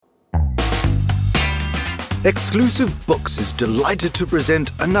Exclusive Books is delighted to present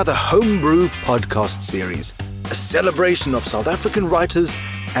another Homebrew podcast series, a celebration of South African writers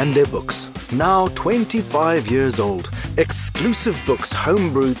and their books. Now 25 years old, Exclusive Books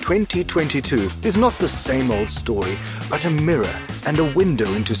Homebrew 2022 is not the same old story, but a mirror and a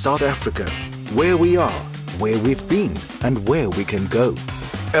window into South Africa, where we are, where we've been, and where we can go.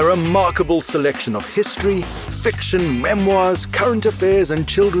 A remarkable selection of history, fiction, memoirs, current affairs, and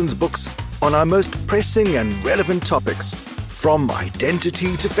children's books on our most pressing and relevant topics, from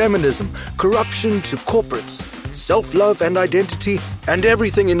identity to feminism, corruption to corporates, self-love and identity, and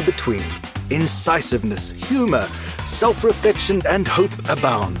everything in between. Incisiveness, humor, self-reflection, and hope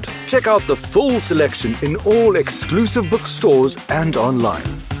abound. Check out the full selection in all Exclusive Bookstores and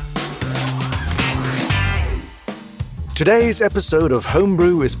online. Today's episode of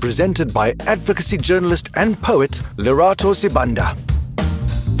Homebrew is presented by advocacy journalist and poet Lerato Sibanda.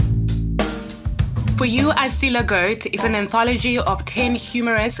 For You, I Still a Goat is an anthology of 10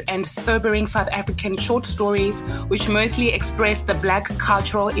 humorous and sobering South African short stories which mostly express the Black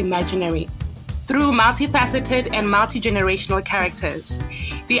cultural imaginary through multifaceted and multi-generational characters.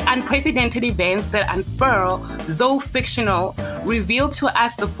 The unprecedented events that unfurl, though fictional, reveal to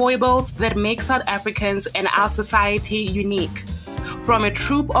us the foibles that make South Africans and our society unique. From a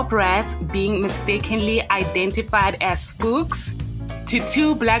troop of rats being mistakenly identified as spooks, to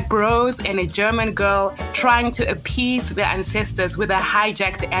two Black bros and a German girl trying to appease their ancestors with a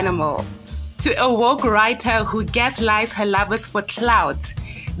hijacked animal, to a woke writer who gaslights her lovers for clout.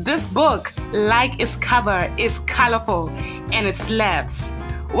 This book, like its cover, is colorful and it slaps.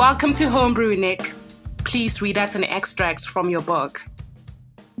 Welcome to Homebrew, Nick. Please read us an extract from your book.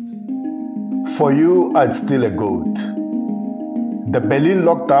 For You, I'd Still a Goat. The Berlin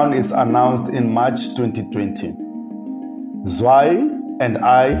lockdown is announced in March 2020. Zwei and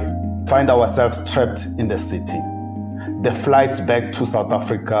I find ourselves trapped in the city. The flights back to South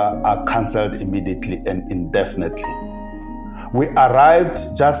Africa are cancelled immediately and indefinitely. We arrived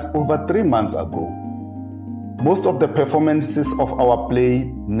just over 3 months ago. Most of the performances of our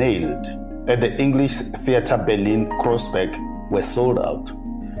play, Nailed, at the English Theatre Berlin Kreuzberg were sold out.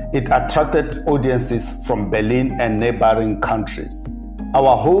 It attracted audiences from Berlin and neighboring countries.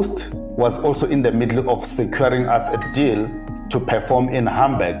 Our host was also in the middle of securing us a deal to perform in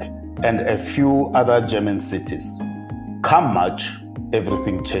Hamburg and a few other German cities. Come March,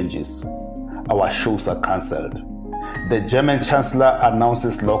 everything changes. Our shows are cancelled. The German Chancellor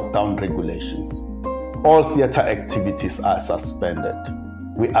announces lockdown regulations. All theatre activities are suspended.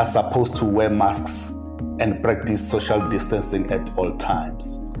 We are supposed to wear masks and practice social distancing at all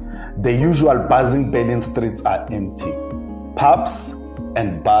times. The usual buzzing Berlin streets are empty. Pubs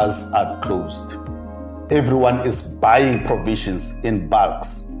and bars are closed. Everyone is buying provisions in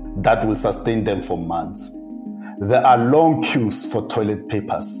bulks that will sustain them for months. There are long queues for toilet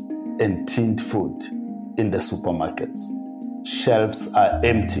papers and tinned food in the supermarkets. Shelves are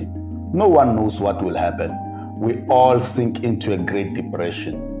empty. No one knows what will happen. We all sink into a great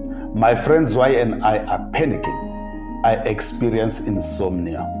depression. My friend Zwei and I are panicking. I experience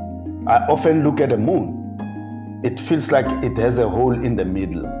insomnia. I often look at the moon. It feels like it has a hole in the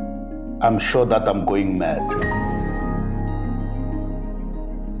middle. I'm sure that I'm going mad.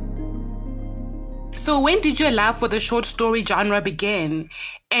 So when did your love for the short story genre begin?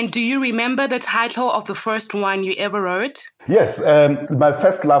 And do you remember the title of the first one you ever wrote? Yes, my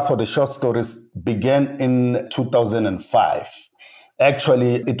first love for the short stories began in 2005.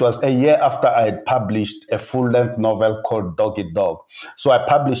 Actually, it was a year after I had published a full-length novel called Dog Eat Dog. So I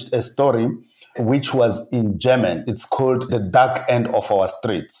published a story which was in German. It's called The Dark End of Our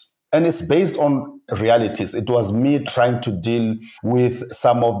Streets. And it's based on realities. It was me trying to deal with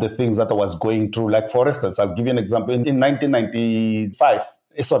some of the things that I was going through. Like, for instance, I'll give you an example. In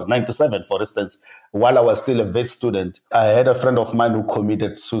 97, for instance, while I was still a vet student, I had a friend of mine who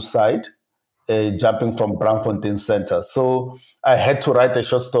committed suicide, jumping from Braamfontein Center. So I had to write a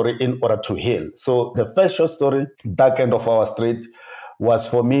short story in order to heal. So the first short story, Dark End of Our Street, was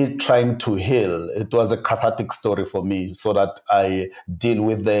for me trying to heal. It was a cathartic story for me so that I deal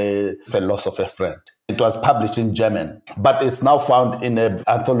with the loss of a friend. It was published in German, but it's now found in an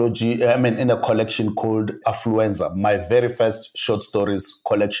anthology, in a collection called Affluenza, my very first short stories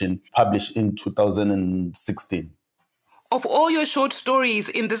collection published in 2016. Of all your short stories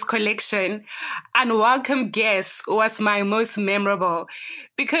in this collection, Unwelcome Guest was my most memorable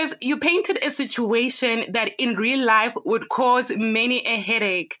because you painted a situation that in real life would cause many a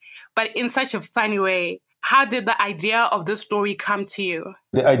headache, but in such a funny way. How did the idea of this story come to you?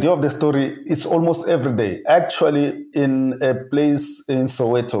 The idea of the story is almost every day. Actually, in a place in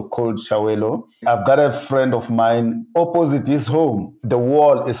Soweto called Shawelo, I've got a friend of mine opposite his home. The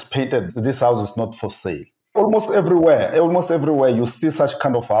wall is painted. This house is not for sale. Almost everywhere you see such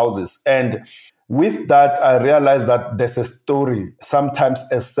kind of houses. And with that, I realized that there's a story, sometimes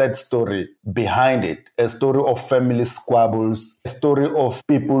a sad story behind it, a story of family squabbles, a story of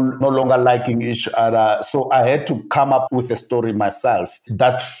people no longer liking each other. So I had to come up with a story myself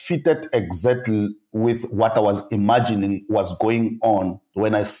that fitted exactly with what I was imagining was going on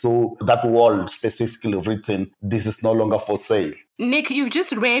when I saw that wall specifically written, "This is no longer for sale." Nick, you've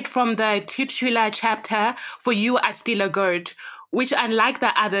just read from the titular chapter, "For You I Still a Goat," which, unlike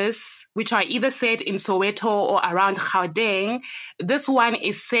the others, which are either set in Soweto or around Gauteng, this one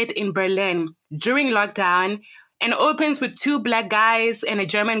is set in Berlin during lockdown and opens with two black guys and a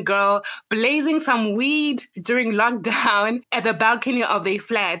German girl blazing some weed during lockdown at the balcony of their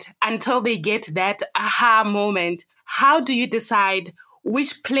flat until they get that aha moment. How do you decide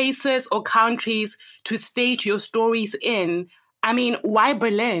which places or countries to stage your stories in? I mean, why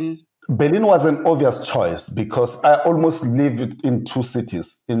Berlin? Berlin was an obvious choice because I almost lived in two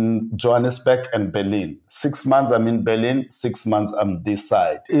cities, in Johannesburg and Berlin. 6 months I'm in Berlin, 6 months I'm this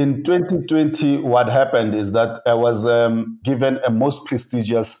side. In 2020, what happened is that I was given a most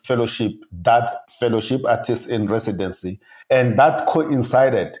prestigious fellowship, that fellowship artist in residency. And that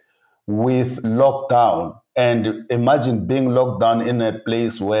coincided with lockdown. And imagine being locked down in a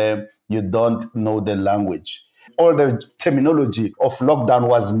place where you don't know the language. All the terminology of lockdown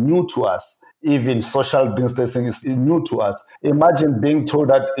was new to us. Even social distancing is new to us. Imagine being told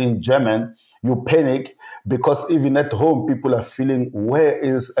that in German, you panic because even at home, people are feeling, where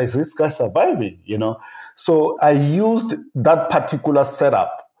is this guy surviving? So I used that particular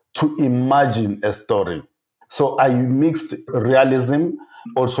setup to imagine a story. So I mixed realism,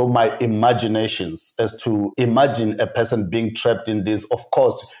 also my imaginations as to imagine a person being trapped in this. Of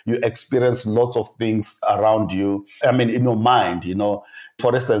course, you experience lots of things around you. I mean, in your mind,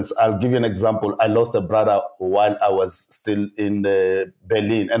 For instance, I'll give you an example. I lost a brother while I was still in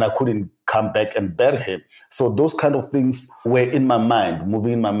Berlin, and I couldn't come back and bury him. So those kind of things were in my mind,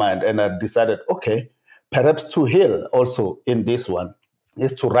 moving in my mind. And I decided, okay, perhaps to heal also in this one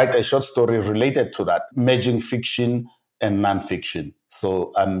is to write a short story related to that, merging fiction and nonfiction.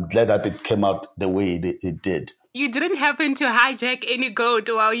 So I'm glad that it came out the way it did. You didn't happen to hijack any goat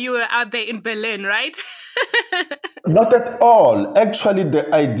while you were out there in Berlin, right? Not at all. Actually,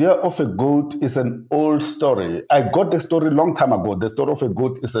 the idea of a goat is an old story. I got the story long time ago. The story of a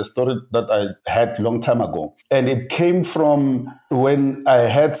goat is a story that I had long time ago. And it came from when I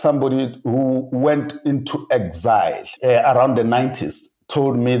had somebody who went into exile around the 90s.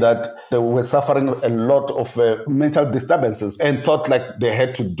 Told me that they were suffering a lot of mental disturbances and thought like they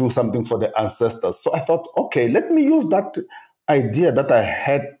had to do something for their ancestors. So I thought, okay, let me use that idea that I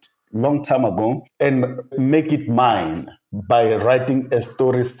had long time ago and make it mine by writing a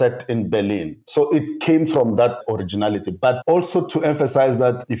story set in Berlin. So it came from that originality. But also to emphasize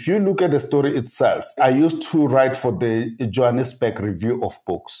that if you look at the story itself, I used to write for the Johannesburg Review of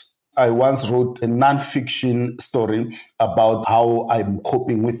Books. I once wrote a nonfiction story about how I'm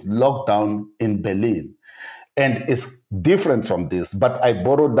coping with lockdown in Berlin. And it's different from this, but I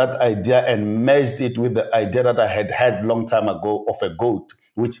borrowed that idea and merged it with the idea that I had long time ago of a goat,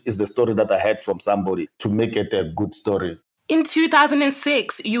 which is the story that I had from somebody to make it a good story. In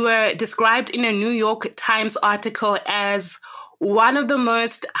 2006, you were described in a New York Times article as one of the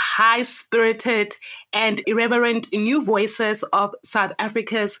most high-spirited and irreverent new voices of South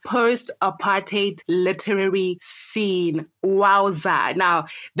Africa's post-apartheid literary scene. Wowza. Now,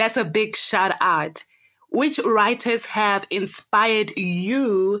 that's a big shout out. Which writers have inspired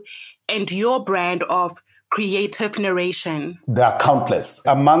you and your brand of creative narration? There are countless.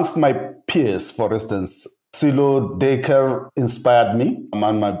 Amongst my peers, for instance, Silo Dacre inspired me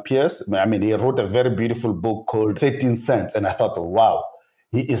among my peers. I mean, he wrote a very beautiful book called 13 Cents. And I thought, wow,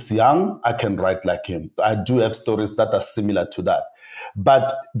 he is young. I can write like him. I do have stories that are similar to that.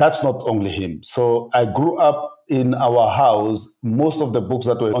 But that's not only him. So I grew up in our house. Most of the books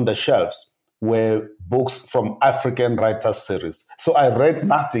that were on the shelves were books from African Writers Series. So I read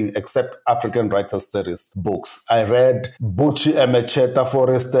nothing except African Writers Series books. I read Buchi Emecheta,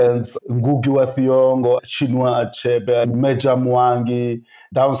 for instance, Ngugi wa Thiong'o, Chinua Achebe, Meja Mwangi,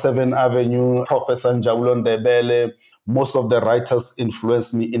 Down 7 Avenue, Professor Njabulo Ndebele. Most of the writers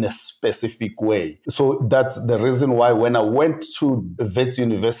influenced me in a specific way. So that's the reason why when I went to Wits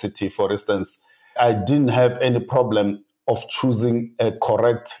University, for instance, I didn't have any problem of choosing a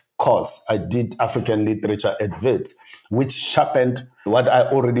correct course. I did African literature at Wits, which sharpened what I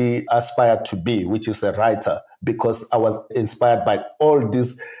already aspired to be, which is a writer, because I was inspired by all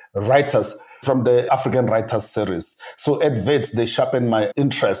these writers from the African Writers series. So at Wits, they sharpened my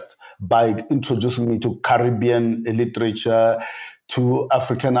interest by introducing me to Caribbean literature, to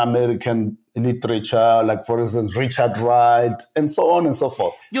African American literature, like, for instance, Richard Wright, and so on and so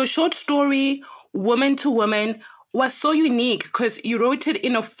forth. Your short story, Woman to Woman, was so unique because you wrote it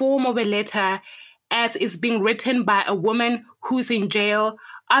in a form of a letter as it's being written by a woman who's in jail,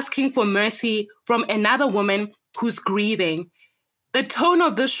 asking for mercy from another woman who's grieving. The tone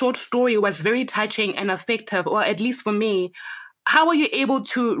of this short story was very touching and effective, or at least for me. How were you able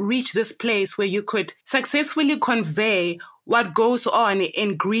to reach this place where you could successfully convey what goes on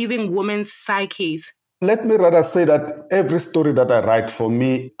in grieving women's psyches? Let me rather say that every story that I write, for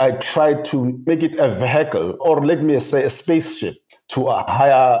me, I try to make it a vehicle, or let me say a spaceship to a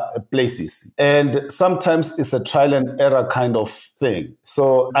higher places. And sometimes it's a trial and error kind of thing.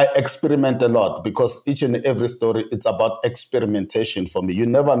 So I experiment a lot, because each and every story, it's about experimentation for me. You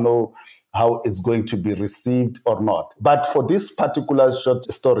never know how it's going to be received or not. But for these particular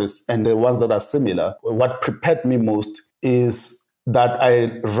short stories and the ones that are similar, what prepared me most is that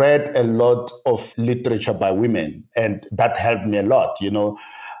I read a lot of literature by women, and that helped me a lot.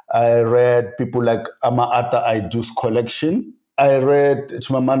 I read people like Ama-Ata Aidu's collection. I read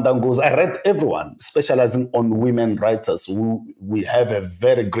Chimamanda Ngozi. I read everyone, specializing on women writers. We have a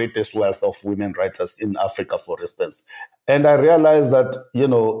very greatest wealth of women writers in Africa, for instance. And I realized that,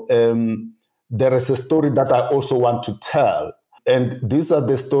 there is a story that I also want to tell. And these are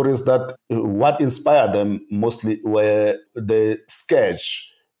the stories that what inspired them mostly were the sketch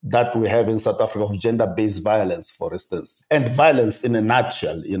that we have in South Africa of gender-based violence, for instance, and violence in a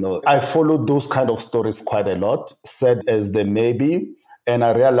nutshell. I followed those kind of stories quite a lot, sad as they may be. And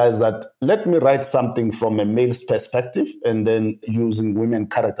I realized that let me write something from a male's perspective and then using women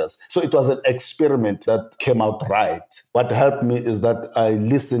characters. So it was an experiment that came out right. What helped me is that I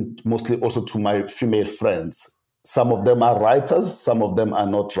listened mostly also to my female friends. Some of them are writers, some of them are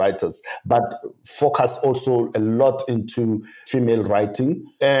not writers, but focus also a lot into female writing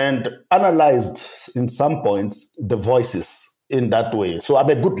and analyzed in some points the voices in that way. So I'm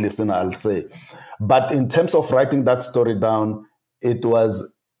a good listener, I'll say. But in terms of writing that story down, it was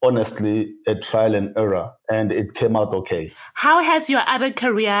honestly a trial and error, and it came out okay. How has your other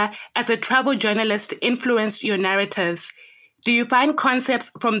career as a travel journalist influenced your narratives? Do you find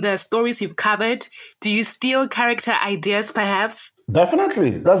concepts from the stories you've covered? Do you steal character ideas, perhaps? Definitely.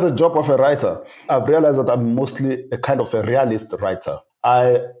 That's the job of a writer. I've realized that I'm mostly a kind of a realist writer.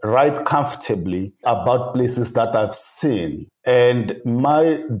 I write comfortably about places that I've seen, and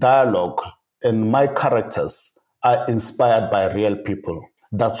my dialogue and my characters are inspired by real people.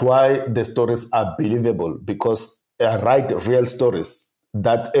 That's why the stories are believable, because I write real stories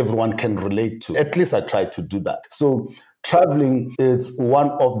that everyone can relate to. At least I try to do that. So traveling is one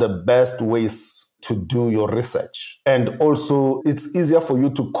of the best ways to do your research. And also, it's easier for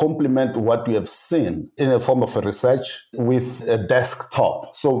you to complement what you have seen in a form of a research with a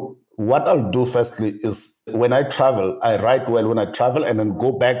desktop. So what I'll do firstly is when I travel, I write well when I travel and then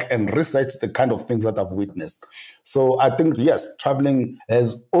go back and research the kind of things that I've witnessed. So I think, yes, traveling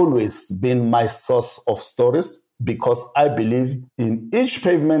has always been my source of stories, because I believe in each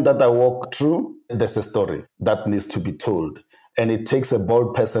pavement that I walk through, there's a story that needs to be told. And it takes a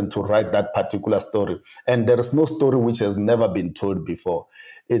bold person to write that particular story. And there is no story which has never been told before.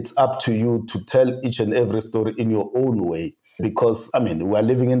 It's up to you to tell each and every story in your own way. Because, we're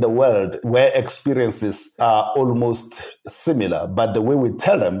living in the world where experiences are almost similar, but the way we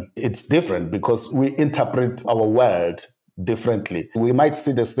tell them, it's different because we interpret our world differently. We might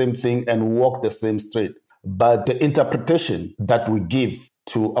see the same thing and walk the same street, but the interpretation that we give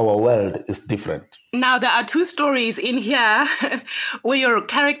to our world is different. Now, there are two stories in here where your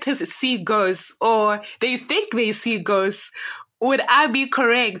characters see ghosts, or they think they see ghosts. Would I be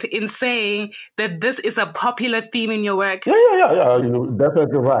correct in saying that this is a popular theme in your work? Yeah. You're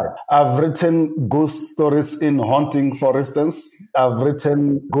definitely right. I've written ghost stories in Haunting, for instance. I've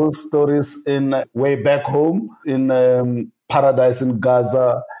written ghost stories in Way Back Home, in Paradise in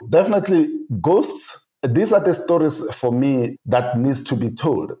Gaza. Definitely ghosts. These are the stories for me that needs to be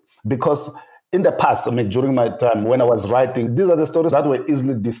told, because in the past, during my time when I was writing, these are the stories that were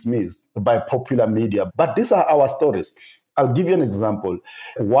easily dismissed by popular media. But these are our stories. I'll give you an example.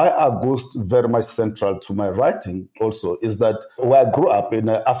 Why are ghosts very much central to my writing also is that where I grew up in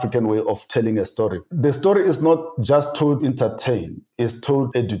an African way of telling a story. The story is not just told entertain, it's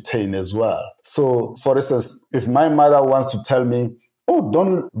told edutain as well. So, for instance, if my mother wants to tell me Oh,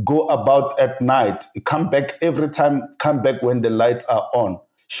 don't go about at night. Come back come back when the lights are on.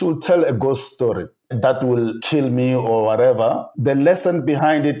 She will tell a ghost story that will kill me or whatever. The lesson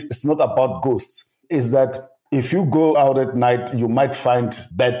behind it is not about ghosts. Is that if you go out at night, you might find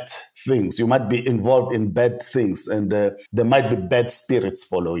bad things. You might be involved in bad things, and there might be bad spirits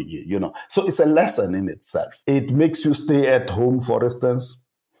following you. So it's a lesson in itself. It makes you stay at home, for instance.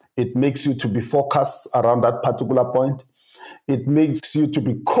 It makes you to be focused around that particular point. It makes you to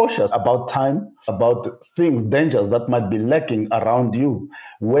be cautious about time, about things, dangers that might be lurking around you,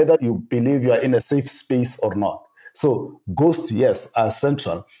 whether you believe you are in a safe space or not. So ghosts, yes, are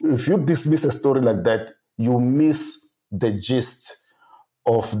central. If you dismiss a story like that, you miss the gist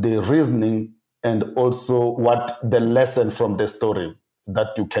of the reasoning and also what the lesson from the story that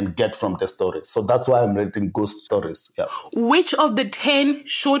you can get from the story. So that's why I'm reading ghost stories. Yeah. Which of the 10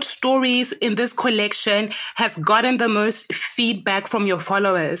 short stories in this collection has gotten the most feedback from your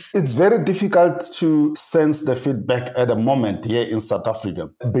followers? It's very difficult to sense the feedback at the moment here in South Africa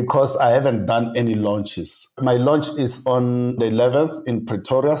because I haven't done any launches. My launch is on the 11th in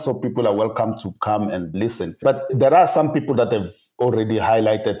Pretoria, so people are welcome to come and listen. But there are some people that have already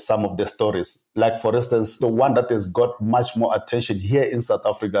highlighted some of the stories. Like, for instance, the one that has got much more attention here in South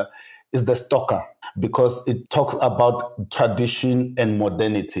Africa is The Stalker, because it talks about tradition and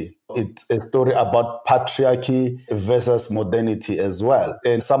modernity. It's a story about patriarchy versus modernity as well,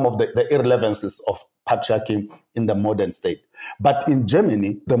 and some of the irrelevances of patriarchy in the modern state. But in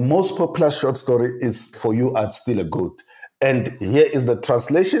Germany, the most popular short story is For You Are Still a Goat. And here is the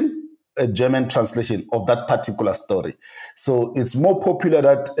translation, a German translation of that particular story. So it's more popular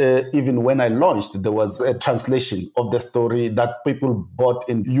that even when I launched, there was a translation of the story that people bought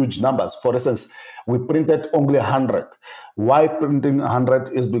in huge numbers. For instance, we printed only 100. Why printing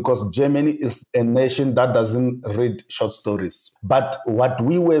 100 is because Germany is a nation that doesn't read short stories. But what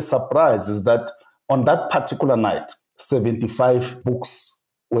we were surprised is that on that particular night, 75 books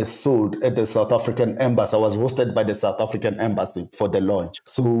were sold at the South African Embassy. I was hosted by the South African Embassy for the launch.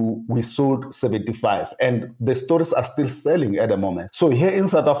 So we sold 75, and the stories are still selling at the moment. So here in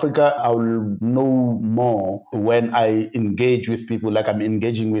South Africa, I will know more when I engage with people like I'm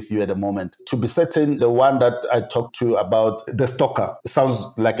engaging with you at the moment. To be certain, the one that I talked to about The Stalker sounds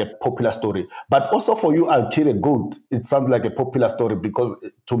like a popular story. But also For You, I'll Kill a Goat. It sounds like a popular story because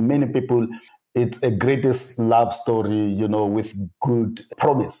to many people, it's a greatest love story, with good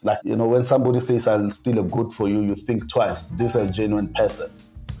promise. Like, when somebody says, I'll steal a goat for you, you think twice. This is a genuine person.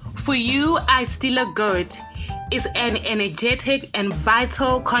 For You, I Steal a Goat is an energetic and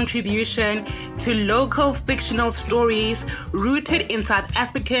vital contribution to local fictional stories rooted in South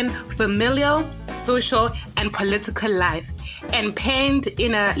African familial, social, and political life, and penned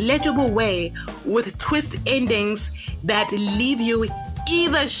in a legible way with twist endings that leave you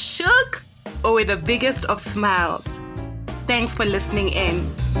either shook or with the biggest of smiles. Thanks for listening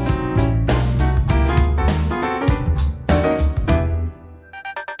in.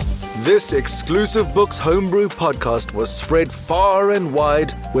 This exclusive Books Homebrew podcast was spread far and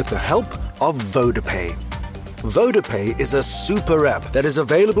wide with the help of VodaPay. VodaPay is a super app that is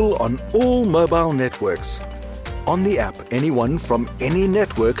available on all mobile networks. On the app, anyone from any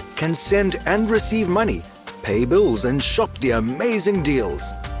network can send and receive money, pay bills, and shop the amazing deals,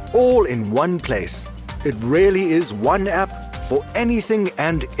 all in one place. It really is one app for anything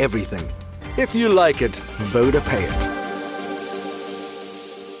and everything. If you like it, VodaPay it.